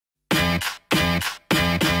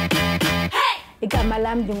Igama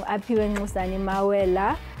lami ngingu-Apiwe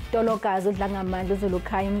Nxusani-Mawela, Tolokazi udlangamandla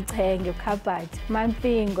uzulukhaya imchenge ukhabhathi.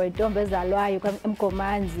 Mampingo intombi ezalwayo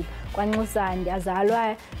eMgomanzi kwaNxusani,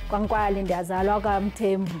 azalwa kwaNkwali ndiyazalwa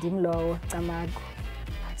kwaMthembu ndimlowo Camagu.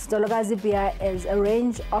 Tolokazi Beer is a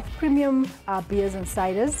range of premium beers and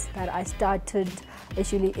ciders that I started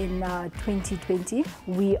actually in 2020.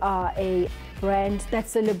 We are a brand that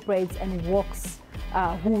celebrates and walks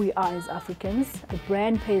who we are as Africans. The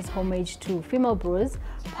brand pays homage to female brewers,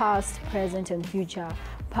 past, present and future.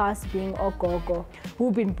 Past being Ogogo,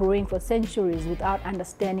 who've been brewing for centuries without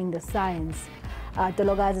understanding the science.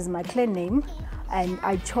 Tolokazi is my clan name, and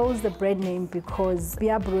I chose the brand name because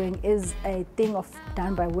beer brewing is a thing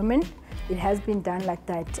done by women. It has been done like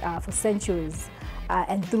that for centuries.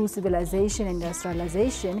 And through civilization and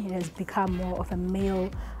industrialization, it has become more of a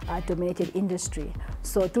male-dominated industry.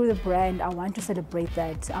 So through the brand, I want to celebrate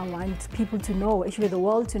that. I want people to know, actually the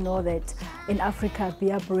world to know that in Africa,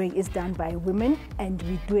 beer brewing is done by women, and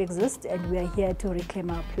we do exist, and we are here to reclaim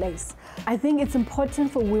our place. I think it's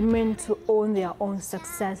important for women to own their own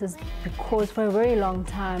successes because for a very long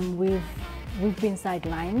time, we've been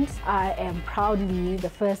sidelined. I am proudly the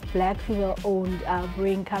first black female-owned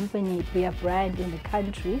brewing company, beer brand in the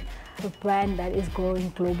country, a brand that is growing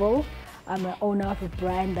global. I'm an owner of a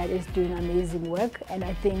brand that is doing amazing work, and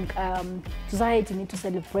I think society needs to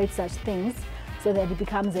celebrate such things so that it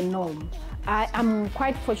becomes a norm. I am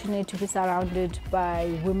quite fortunate to be surrounded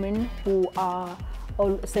by women who are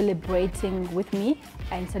all celebrating with me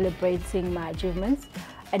and celebrating my achievements.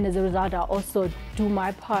 And as a result, I also do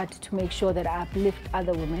my part to make sure that I uplift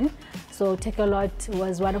other women. So Takealot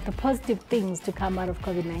was one of the positive things to come out of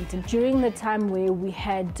COVID-19. During the time where we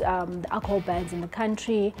had the alcohol bans in the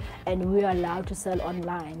country and we were allowed to sell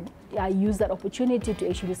online, I used that opportunity to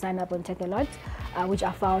actually sign up on Takealot, which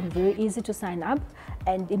I found very easy to sign up.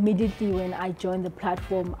 And immediately when I joined the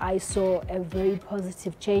platform, I saw a very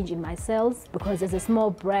positive change in my sales because as a small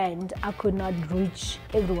brand, I could not reach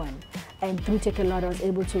everyone. And through Takealot, I was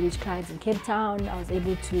able to reach clients in Cape Town. I was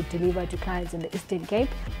able to deliver to clients in the Eastern Cape.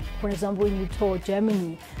 For example, when you tour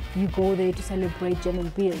Germany, you go there to celebrate German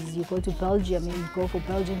beers. You go to Belgium and you go for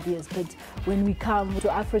Belgian beers. But when we come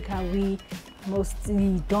to Africa, we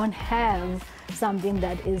mostly don't have something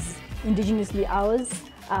that is indigenously ours.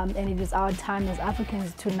 And it is our time as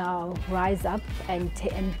Africans to now rise up and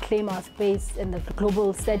claim our space in the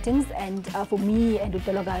global settings. And for me and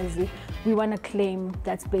Tolokazi, we want to claim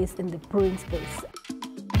that space in the brewing space.